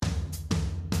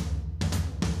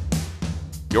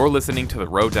You're listening to the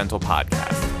Rowe Dental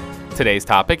Podcast. Today's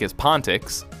topic is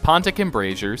Pontics, Pontic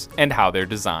embrasures, and how they're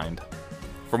designed.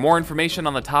 For more information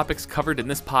on the topics covered in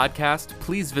this podcast,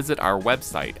 please visit our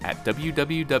website at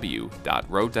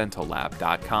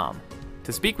www.rowedentallab.com.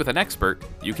 To speak with an expert,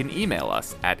 you can email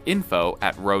us at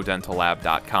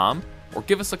info@rowedentallab.com or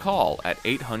give us a call at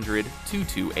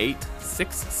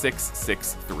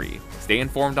 800-228-6663. Stay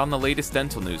informed on the latest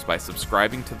dental news by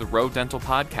subscribing to the Rowe Dental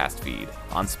Podcast feed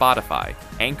on Spotify,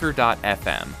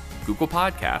 Anchor.fm, Google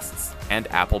Podcasts,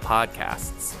 and Apple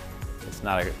Podcasts. It's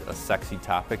not a sexy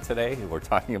topic today. We're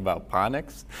talking about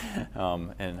Pontics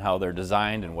and how they're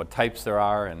designed and what types there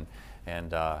are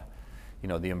and you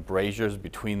know, the embrasures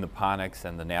between the Pontics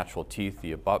and the natural teeth,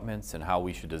 the abutments, and how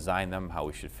we should design them, how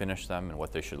we should finish them, and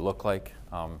what they should look like.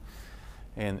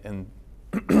 And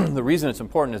the reason it's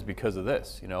important is because of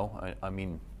this. You know, I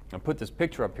mean, I put this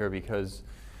picture up here because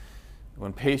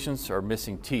when patients are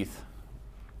missing teeth,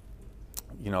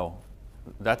 you know,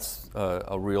 that's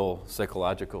a real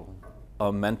psychological,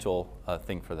 mental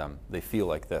thing for them. They feel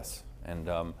like this, and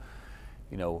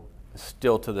you know.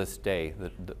 Still to this day,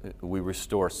 we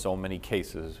restore so many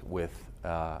cases with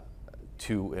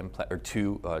two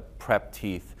prep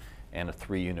teeth and a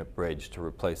 3-unit bridge to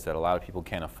replace that. A lot of people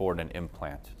can't afford an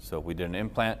implant. So if we did an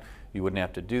implant, you wouldn't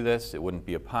have to do this. It wouldn't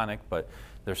be a Pontic, but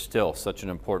there's still such an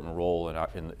important role in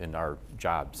our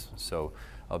jobs. So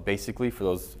basically, for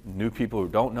those new people who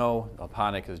don't know, a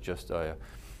Pontic is just a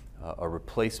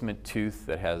replacement tooth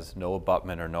that has no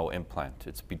abutment or no implant.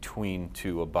 It's between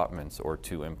two abutments or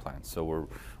two implants. So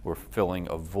we're filling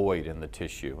a void in the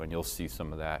tissue, and you'll see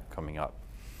some of that coming up.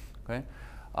 Okay,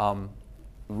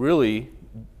 really,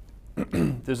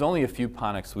 there's only a few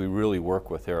Pontics we really work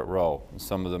with here at Rowe.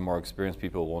 Some of the more experienced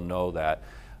people will know that.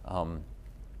 But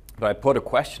I put a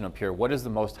question up here: what is the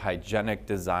most hygienic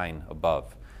design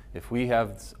above? If we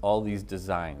have all these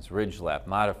designs, ridge lap,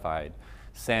 modified,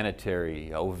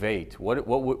 sanitary, ovate, what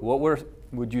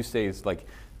would you say is like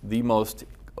the most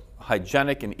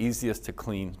hygienic and easiest to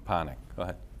clean Pontic? Go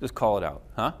ahead, just call it out.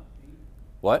 Huh?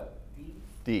 What?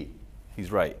 D.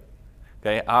 He's right.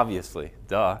 Okay, obviously,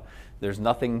 duh. There's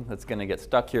nothing that's going to get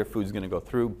stuck here, food's going to go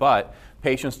through, but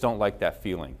patients don't like that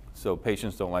feeling. So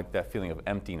patients don't like that feeling of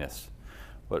emptiness.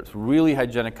 But it's really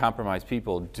hygienic compromised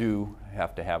people do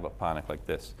have to have a Pontic like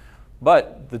this.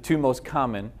 But the two most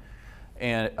common,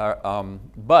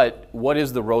 but what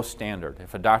is the Rowe standard?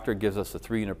 If a doctor gives us a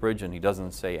 3-unit bridge and he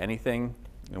doesn't say anything,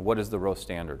 what is the Rowe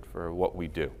standard for what we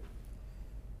do?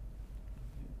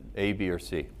 A, B, or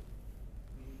C?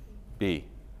 B.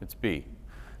 It's B.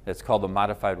 It's called the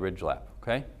modified ridge lap,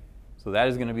 okay? So that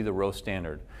is going to be the Rowe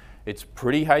standard. It's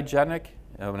pretty hygienic.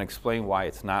 I'm going to explain why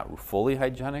it's not fully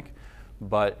hygienic,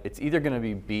 but it's either going to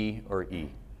be B or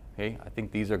E, okay? I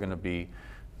think these are going to be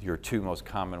your two most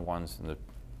common ones and the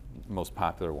most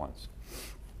popular ones.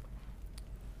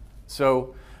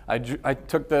 So I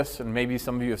took this, and maybe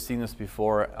some of you have seen this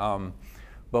before,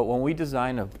 but when we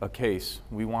design a case,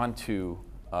 we want to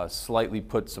slightly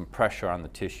put some pressure on the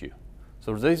tissue.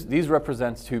 So these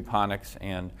represent two Pontics,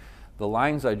 and the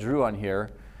lines I drew on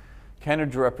here kind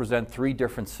of represent 3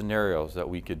 different scenarios that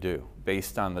we could do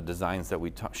based on the designs that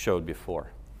we showed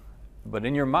before. But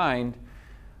in your mind,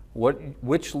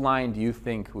 which line do you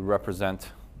think would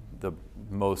represent the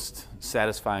most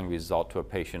satisfying result to a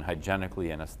patient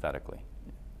hygienically and aesthetically?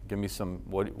 Give me some,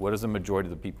 what does the majority of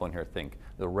the people in here think?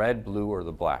 The red, blue, or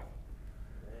the black?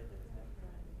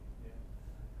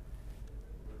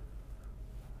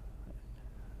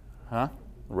 Huh?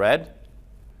 Red?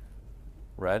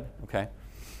 Red, okay.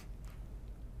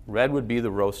 Red would be the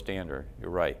Rowe standard,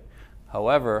 you're right.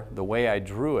 However, the way I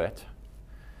drew it,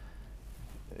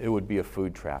 it would be a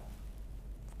food trap,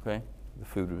 okay? The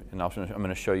food, and I'm going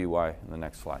to show you why in the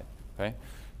next slide, okay?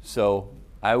 So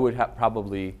I would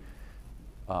probably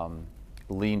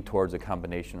lean towards a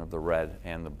combination of the red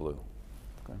and the blue,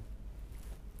 okay?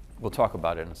 We'll talk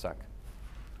about it in a sec.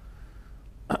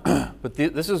 But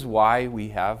this is why we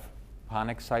have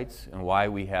Pontic sites and why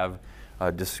we have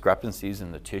discrepancies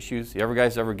in the tissues. You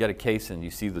guys ever get a case and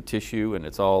you see the tissue and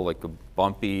it's all like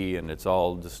bumpy and it's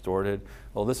all distorted?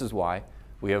 Well, this is why.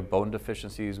 We have bone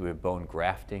deficiencies, we have bone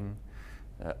grafting,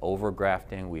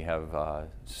 overgrafting, we have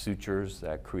sutures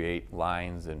that create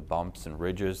lines and bumps and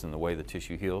ridges in the way the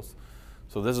tissue heals.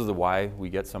 So this is why we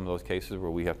get some of those cases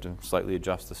where we have to slightly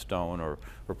adjust the stone or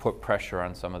put pressure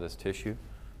on some of this tissue.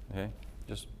 Okay,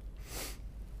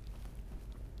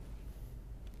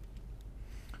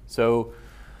 So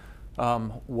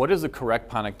what is the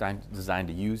correct Pontic design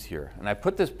to use here? And I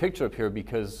put this picture up here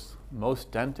because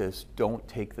most dentists don't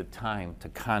take the time to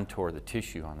contour the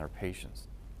tissue on their patients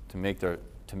to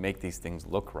make these things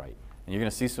look right. And you're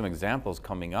going to see some examples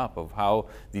coming up of how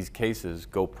these cases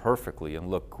go perfectly and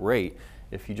look great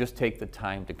if you just take the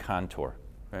time to contour.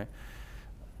 Okay?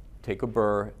 Take a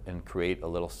burr and create a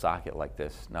little socket like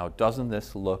this. Now, doesn't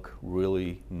this look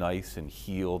really nice and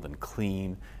healed and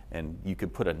clean? And you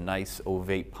could put a nice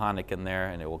ovate ponic in there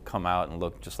and it will come out and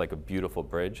look just like a beautiful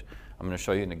bridge. I'm going to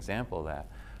show you an example of that.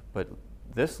 But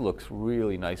this looks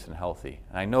really nice and healthy.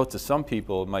 And I know to some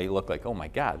people it might look like, oh my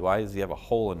God, why does he have a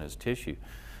hole in his tissue?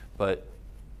 But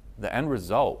the end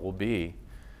result will be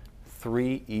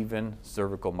 3 even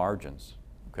cervical margins,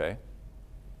 okay?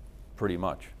 Pretty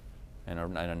much. And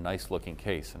a nice looking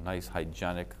case, a nice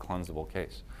hygienic, cleansable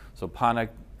case. So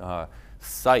ponic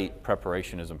site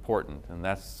preparation is important, and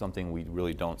that's something we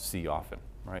really don't see often,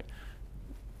 right?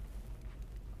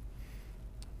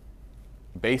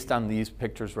 Based on these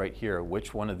pictures right here,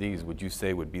 which one of these would you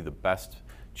say would be the best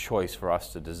choice for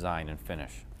us to design and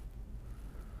finish?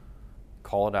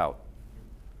 Call it out.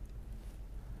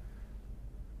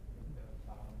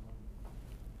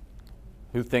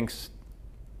 Who thinks?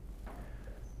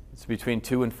 It's between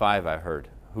 2 and 5, I heard.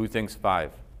 Who thinks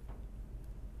 5?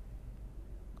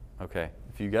 Okay,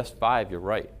 if you guessed 5, you're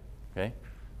right. Okay,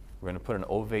 we're going to put an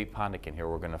ovate ponic in here.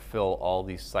 We're going to fill all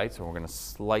these sites, and we're going to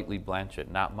slightly blanch it.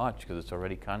 Not much, because it's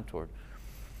already contoured,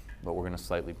 but we're going to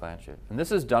slightly blanch it. And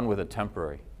this is done with a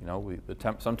temporary. You know,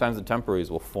 sometimes the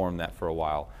temporaries will form that for a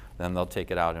while. Then they'll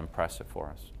take it out and press it for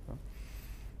us.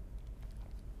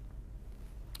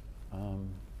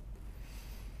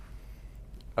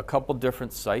 A couple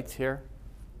different sites here.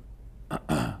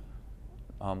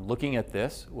 Looking at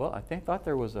this, well, I thought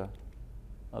there was a,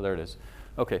 oh, there it is.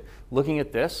 Okay, looking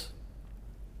at this,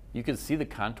 you can see the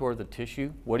contour of the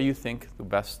tissue. What do you think the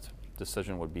best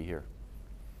decision would be here?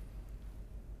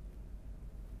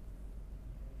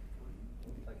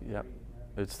 Yep,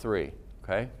 it's 3,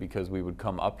 okay? Because we would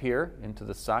come up here into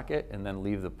the socket and then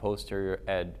leave the posterior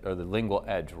edge, or the lingual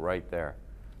edge right there.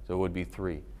 So it would be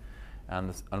 3.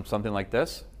 On something like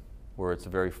this, where it's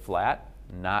very flat,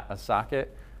 not a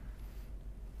socket.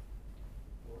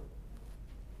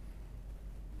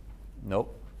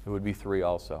 Nope, it would be 3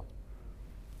 also,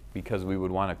 because we would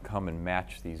want to come and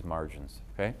match these margins,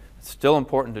 okay? It's still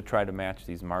important to try to match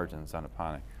these margins on a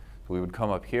ponic. So we would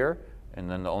come up here,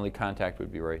 and then the only contact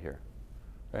would be right here,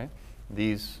 okay?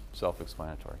 These,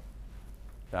 self-explanatory.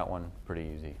 That one,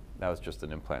 pretty easy. That was just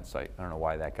an implant site. I don't know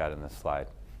why that got in this slide.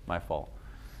 My fault.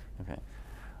 Okay.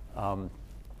 All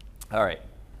right.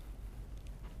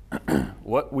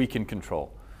 What we can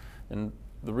control. And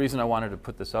the reason I wanted to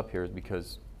put this up here is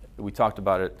because we talked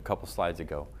about it a couple slides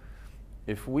ago.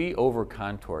 If we over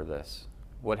contour this,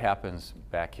 what happens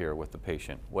back here with the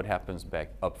patient? What happens back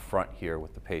up front here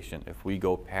with the patient if we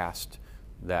go past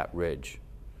that ridge?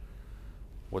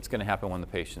 What's going to happen when the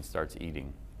patient starts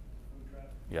eating? Food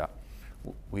trap. Yeah.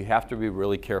 We have to be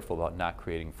really careful about not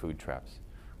creating food traps.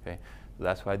 Okay?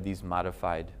 That's why these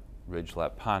modified ridge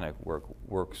lap ponic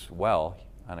works well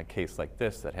on a case like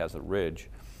this that has a ridge.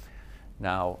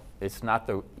 Now, it's not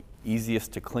the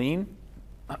easiest to clean.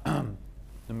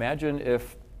 Imagine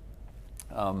if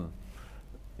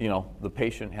you know, the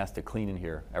patient has to clean in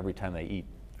here every time they eat.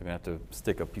 They're going to have to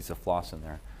stick a piece of floss in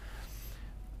there.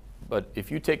 But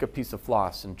if you take a piece of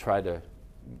floss and try to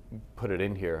put it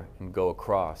in here and go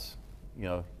across, you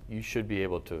know, you should be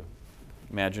able to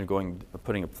imagine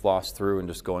putting a floss through and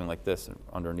just going like this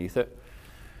underneath it.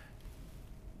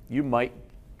 You might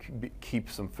keep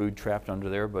some food trapped under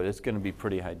there, but it's going to be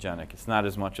pretty hygienic. It's not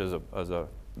as much as a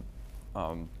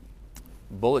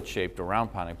bullet-shaped around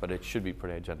ponic, but it should be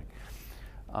pretty hygienic.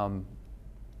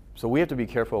 So we have to be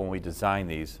careful when we design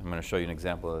these. I'm going to show you an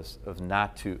example of this, of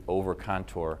not to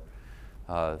over-contour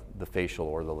the facial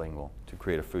or the lingual to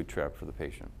create a food trap for the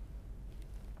patient.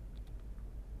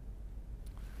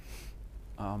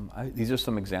 These are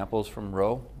some examples from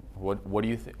Roe. What do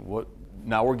you think?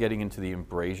 Now we're getting into the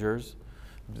embrasures,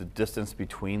 the distance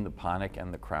between the ponic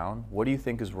and the crown. What do you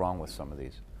think is wrong with some of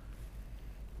these?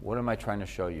 What am I trying to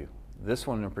show you? This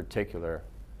one in particular,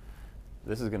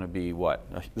 this is going to be what?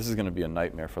 This is going to be a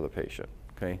nightmare for the patient.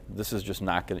 Okay, this is just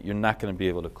not going. You're not going to be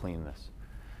able to clean this.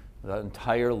 The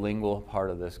entire lingual part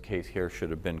of this case here should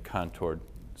have been contoured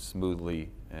smoothly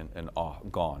and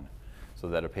gone, so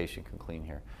that a patient can clean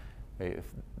here. Okay,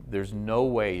 there's no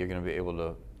way you're going to be able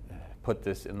to put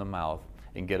this in the mouth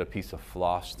and get a piece of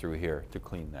floss through here to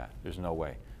clean that. There's no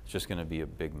way. It's just going to be a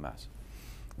big mess,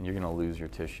 and you're going to lose your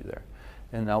tissue there.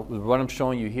 And now what I'm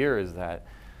showing you here is that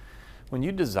when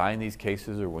you design these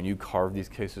cases or when you carve these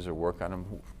cases or work on them,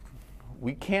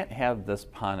 we can't have this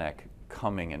ponic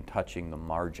coming and touching the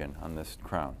margin on this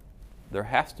crown. There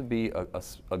has to be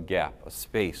a gap, a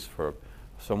space for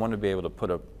someone to be able to put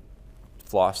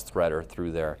floss threader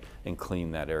through there and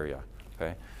clean that area,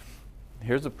 okay?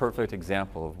 Here's a perfect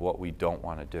example of what we don't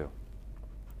want to do.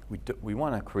 We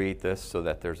want to create this so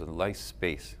that there's a nice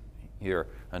space here,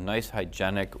 a nice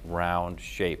hygienic round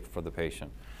shape for the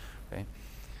patient, okay?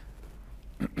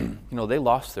 You know, they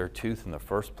lost their tooth in the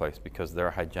first place because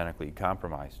they're hygienically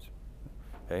compromised,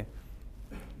 okay?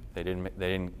 They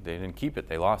didn't keep it,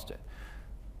 they lost it.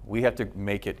 We have to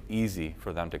make it easy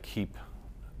for them to keep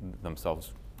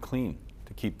themselves clean,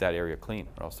 to keep that area clean,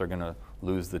 or else they're going to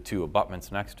lose the two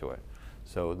abutments next to it.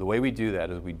 So the way we do that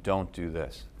is we don't do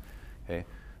this, okay?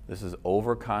 This is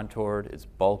over-contoured, it's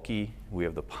bulky, we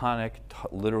have the ponic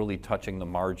literally touching the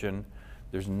margin.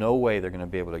 There's no way they're going to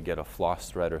be able to get a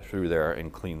floss threader through there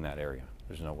and clean that area.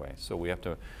 There's no way. So we have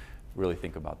to really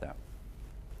think about that.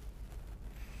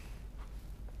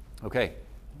 Okay,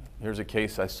 here's a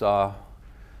case I saw,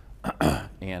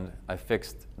 and I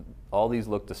fixed, all these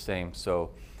look the same, so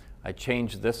I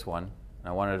changed this one, and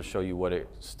I wanted to show you what it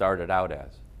started out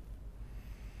as.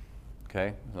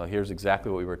 Okay, well, here's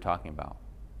exactly what we were talking about.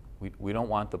 We don't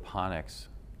want the ponics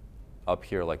up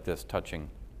here like this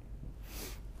touching.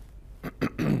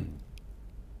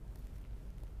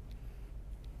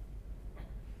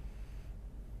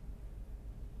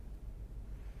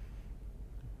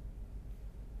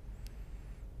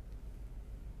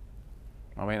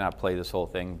 I may not play this whole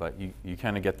thing, but you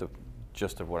kind of get the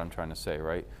gist of what I'm trying to say,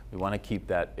 right? We want to keep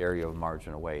that area of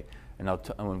margin away. And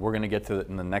we're going to get to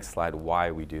in the next slide why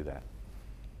we do that.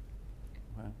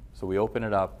 Okay? So we open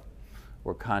it up.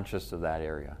 We're conscious of that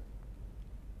area.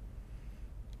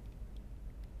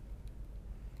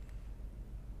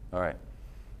 All right.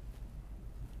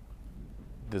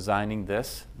 Designing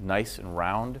this nice and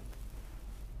round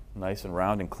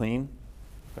and clean.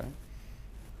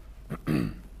 Okay.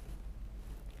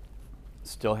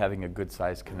 Still having a good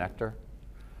sized connector.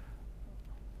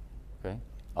 Okay.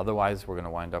 Otherwise, we're going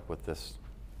to wind up with this,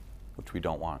 which we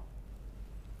don't want.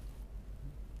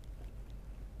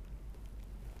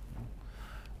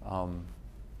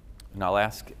 And I'll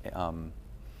ask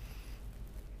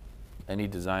any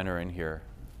designer in here,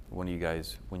 one of you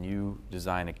guys, when you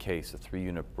design a case, a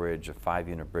 3-unit bridge, a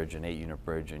 5-unit bridge, an 8-unit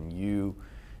bridge, and you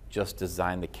just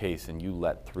design the case and you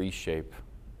let 3Shape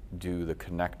do the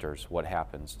connectors, what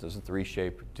happens? Does the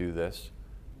 3Shape do this?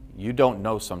 You don't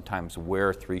know sometimes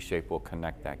where 3Shape will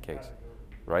connect that case,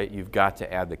 right? You've got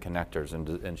to add the connectors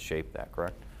and shape that,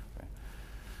 correct?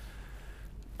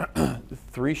 Okay.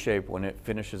 3Shape, when it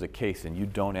finishes a case and you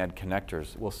don't add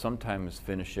connectors, will sometimes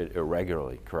finish it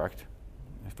irregularly, correct?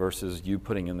 Versus you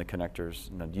putting in the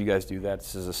connectors. Now, do you guys do that?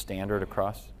 This is a standard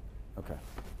across? Okay.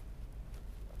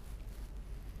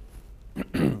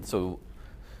 So,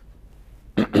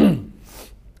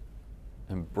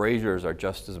 embrasures are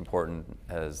just as important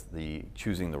as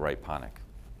choosing the right ponic.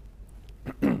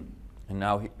 And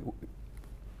now,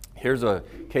 here's a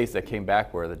case that came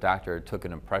back where the doctor took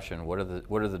an impression. What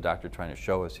is the doctor trying to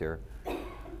show us here?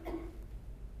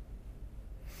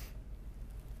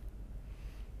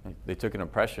 They took an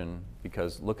impression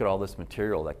because look at all this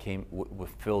material that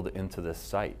filled into this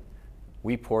site.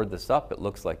 We poured this up, it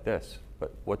looks like this,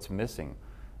 but what's missing?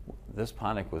 This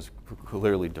ponic was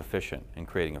clearly deficient in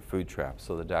creating a food trap.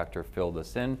 So the doctor filled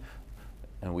this in,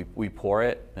 and we pour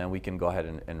it, and we can go ahead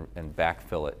and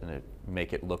backfill it and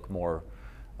make it look more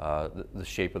the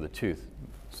shape of the tooth.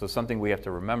 So something we have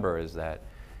to remember is that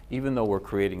even though we're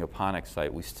creating a ponic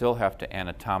site, we still have to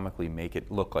anatomically make it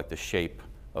look like the shape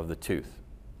of the tooth.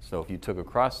 So if you took a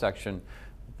cross section,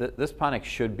 this ponic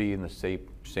should be in the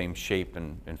same shape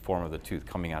and form of the tooth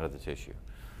coming out of the tissue.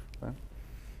 Okay?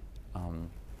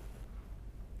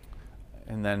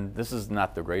 And then this is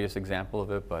not the greatest example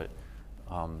of it, but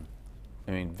I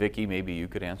mean, Vicki, maybe you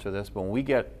could answer this, but when we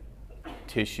get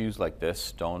tissues like this,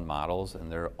 stone models,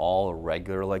 and they're all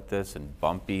irregular like this and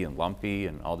bumpy and lumpy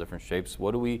and all different shapes,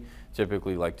 what do we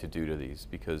typically like to do to these?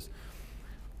 Because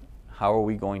how are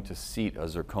we going to seat a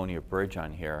zirconia bridge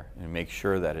on here and make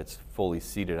sure that it's fully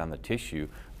seated on the tissue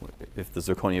if the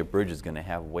zirconia bridge is going to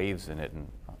have waves in it? And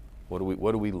what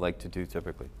do we like to do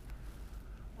typically?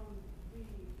 We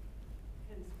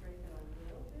can scrape it a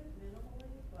little bit, minimally,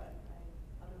 but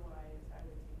otherwise I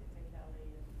would take it to Kelly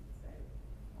and say,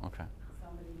 okay.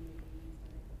 Somebody maybe needs to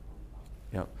make a phone call.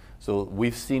 Yep. So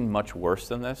we've seen much worse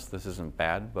than this. This isn't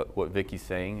bad, but what Vicki's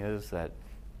saying is that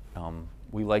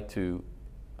we like to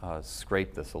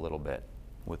scrape this a little bit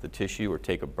with the tissue, or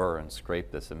take a burr and scrape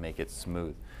this and make it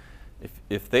smooth.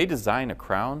 If they design a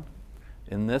crown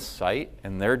in this site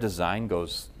and their design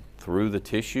goes through the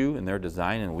tissue in their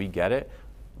design and we get it,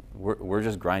 we're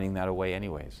just grinding that away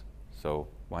anyways. So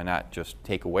Why not just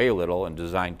take away a little and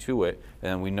design to it,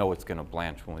 and then we know it's going to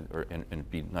blanch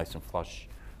and be nice and flush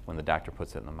when the doctor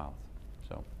puts it in the mouth.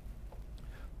 So,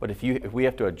 but if we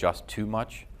have to adjust too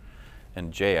much,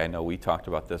 and Jay, I know we talked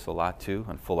about this a lot too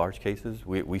on full arch cases,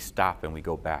 we stop and we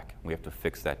go back. We have to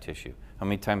fix that tissue. How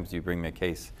many times do you bring me a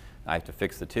case, I have to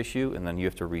fix the tissue, and then you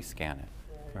have to rescan it,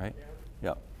 right?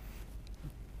 Yep.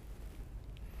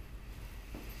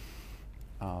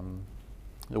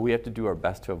 We have to do our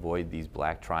best to avoid these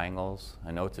black triangles.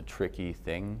 I know it's a tricky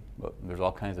thing, but there's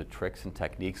all kinds of tricks and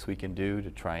techniques we can do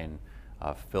to try and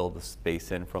fill the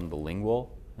space in from the lingual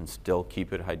and still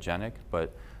keep it hygienic.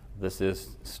 But this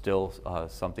is still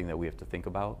something that we have to think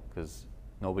about, because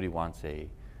nobody wants a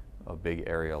big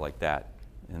area like that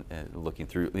and looking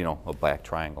through, a black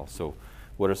triangle. So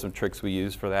what are some tricks we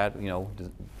use for that?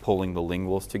 Pulling the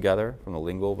linguals together from the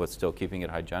lingual, but still keeping it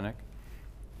hygienic.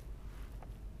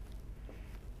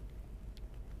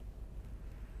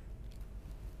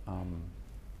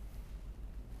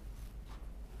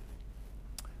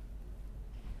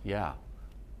 Yeah.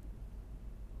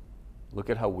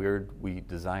 Look at how weird we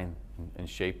design and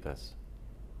shape this.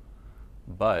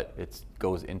 But it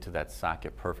goes into that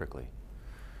socket perfectly.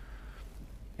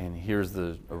 And here's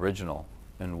the original.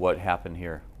 And what happened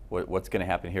here? What's going to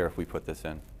happen here if we put this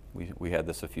in? We had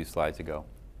this a few slides ago.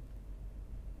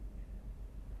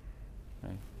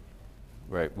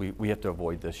 Right. We have to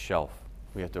avoid this shelf.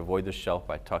 We have to avoid the shelf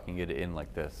by tucking it in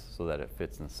like this so that it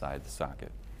fits inside the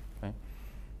socket. Okay?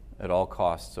 At all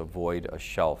costs, avoid a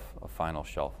shelf, a final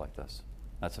shelf like this.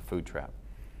 That's a food trap.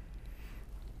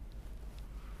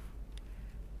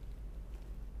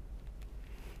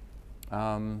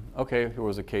 Okay, here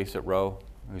was a case at Rowe.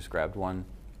 We just grabbed one.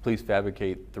 Please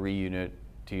fabricate 3-unit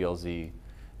TLZ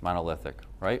monolithic,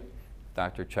 right?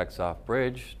 Doctor checks off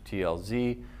bridge,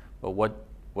 TLZ, but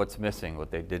what's missing, what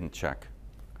they didn't check,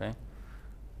 okay?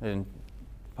 And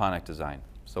Ponic design.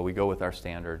 So we go with our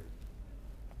standard.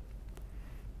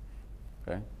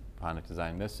 Okay, Ponic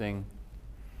design missing.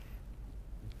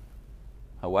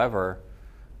 However,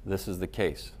 this is the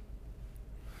case.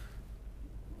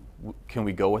 Can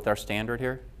we go with our standard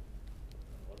here?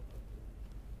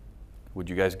 Would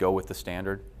you guys go with the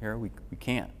standard here? We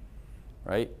can't,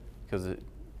 right? Because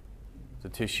the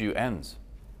tissue ends.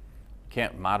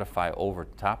 Can't modify over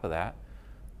top of that.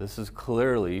 This is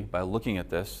clearly, by looking at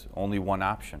this, only one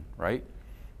option, right?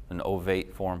 An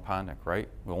ovate form Ponic, right?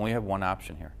 We only have one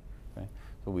option here. Okay?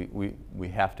 So we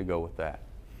have to go with that.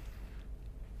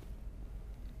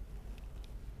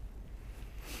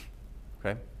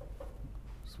 Okay?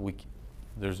 So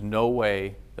there's no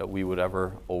way that we would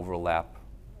ever overlap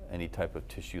any type of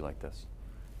tissue like this.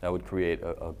 That would create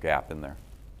a gap in there.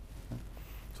 Okay?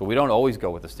 So we don't always go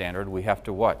with the standard. We have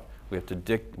to what? We have to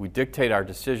dictate our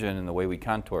decision in the way we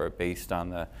contour it based on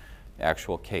the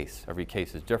actual case. Every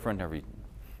case is different.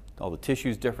 All the tissue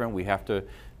is different. We have to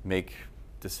make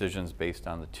decisions based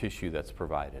on the tissue that's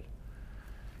provided.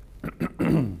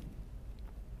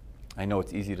 I know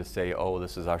it's easy to say, oh,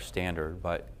 this is our standard,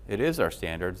 but it is our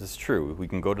standard. It's true. We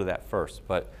can go to that first,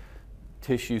 but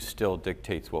tissue still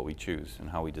dictates what we choose and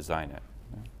how we design it.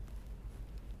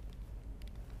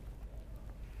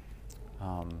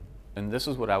 And this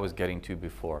is what I was getting to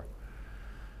before.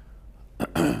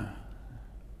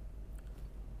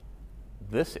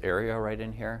 This area right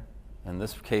in here, and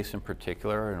this case in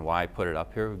particular, and why I put it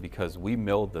up here, because we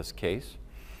milled this case,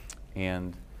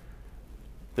 and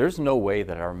there's no way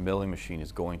that our milling machine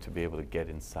is going to be able to get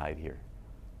inside here.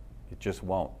 It just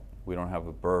won't. We don't have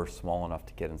a burr small enough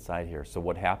to get inside here. So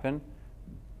what happened?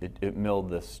 It milled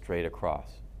this straight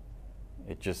across.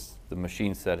 The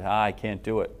machine said, I can't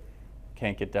do it.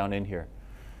 Can't get down in here.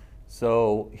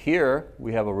 So here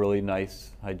we have a really nice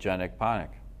hygienic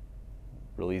Ponic,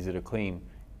 real easy to clean.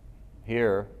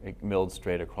 Here it milled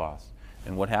straight across.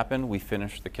 And what happened? We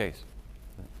finished the case.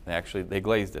 They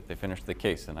glazed it. They finished the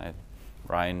case, and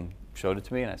Ryan showed it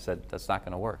to me, and I said, that's not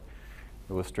going to work.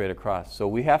 It was straight across. So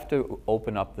we have to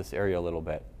open up this area a little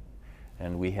bit,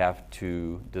 and we have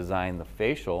to design the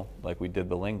facial like we did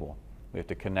the lingual. We have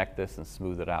to connect this and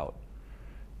smooth it out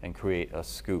and create a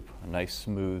scoop, a nice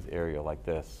smooth area like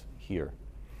this here.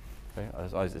 Okay?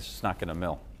 Otherwise, it's just not going to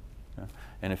mill. Okay?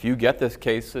 And if you get this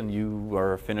case and you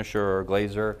are a finisher or a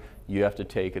glazer, you have to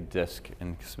take a disc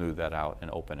and smooth that out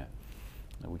and open it.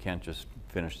 We can't just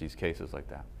finish these cases like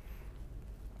that.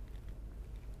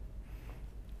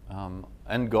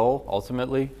 End goal,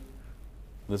 ultimately,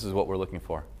 this is what we're looking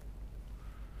for.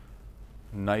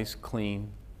 Nice, clean,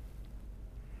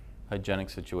 hygienic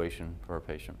situation for our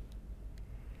patient.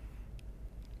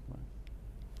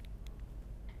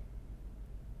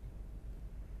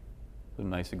 Some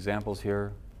nice examples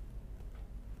here.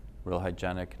 Real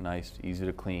hygienic, nice, easy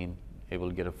to clean, able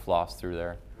to get a floss through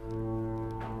there.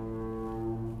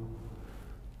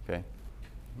 Okay.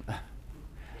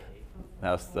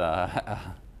 That was the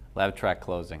lab track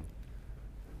closing.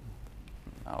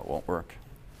 No, it won't work.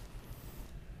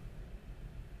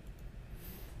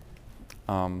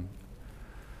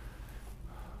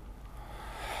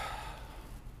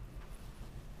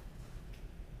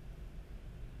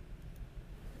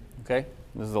 Okay,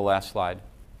 this is the last slide.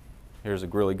 Here's a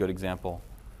really good example.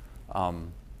 Up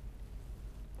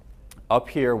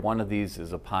here, one of these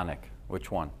is a ponic.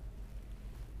 Which one?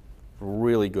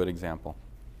 Really good example.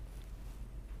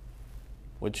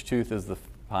 Which tooth is the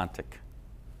pontic?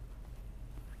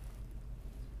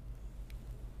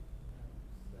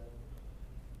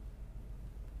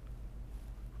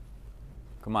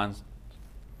 Come on.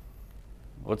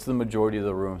 What's the majority of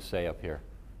the room say up here?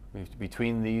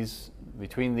 Between these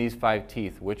 5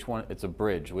 teeth, which one? It's a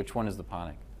bridge. Which one is the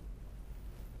ponic?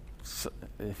 So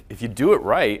if you do it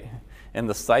right, and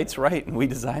the site's right, and we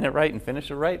design it right and finish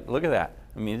it right, look at that.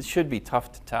 I mean, it should be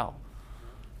tough to tell.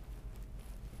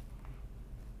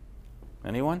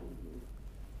 Anyone?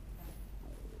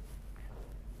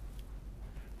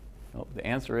 Oh, the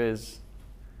answer is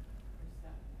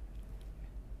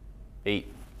 8.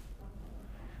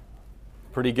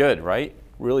 Pretty good, right?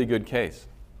 Really good case.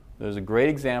 There's a great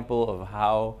example of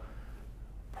how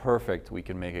perfect we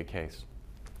can make a case.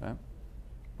 Okay?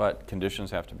 But conditions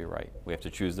have to be right. We have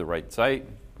to choose the right site,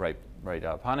 right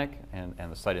ponic, and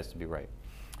the site has to be right.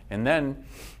 And then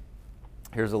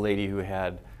here's a lady who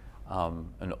had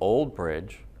an old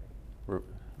bridge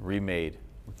remade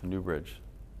with a new bridge.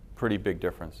 Pretty big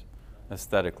difference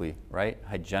aesthetically, right?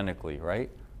 Hygienically,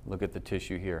 right? Look at the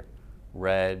tissue here.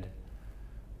 Red,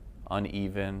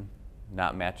 uneven,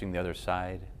 not matching the other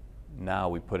side. Now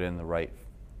we put in the right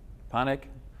ponic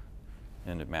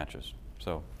and it matches.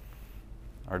 So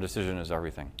our decision is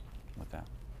everything with that.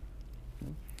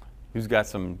 Who's got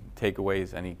some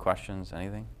takeaways? Any questions?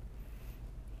 Anything?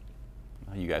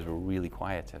 Oh, you guys were really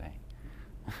quiet today.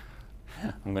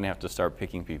 I'm going to have to start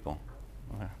picking people.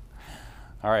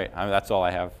 All right, that's all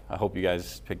I have. I hope you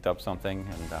guys picked up something.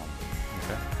 And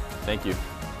okay. Thank you.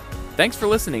 Thanks for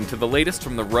listening to the latest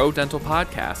from the Rowe Dental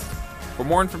Podcast. For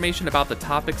more information about the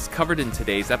topics covered in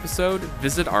today's episode,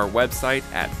 visit our website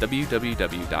at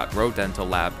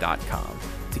www.rowedentallab.com.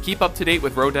 To keep up to date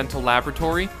with Rowe Dental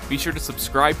Laboratory, be sure to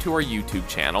subscribe to our YouTube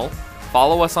channel,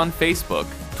 follow us on Facebook,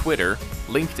 Twitter,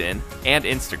 LinkedIn, and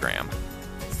Instagram.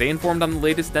 Stay informed on the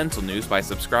latest dental news by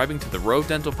subscribing to the Rowe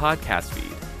Dental Podcast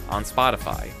feed on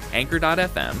Spotify,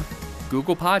 Anchor.fm,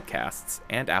 Google Podcasts,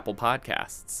 and Apple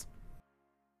Podcasts.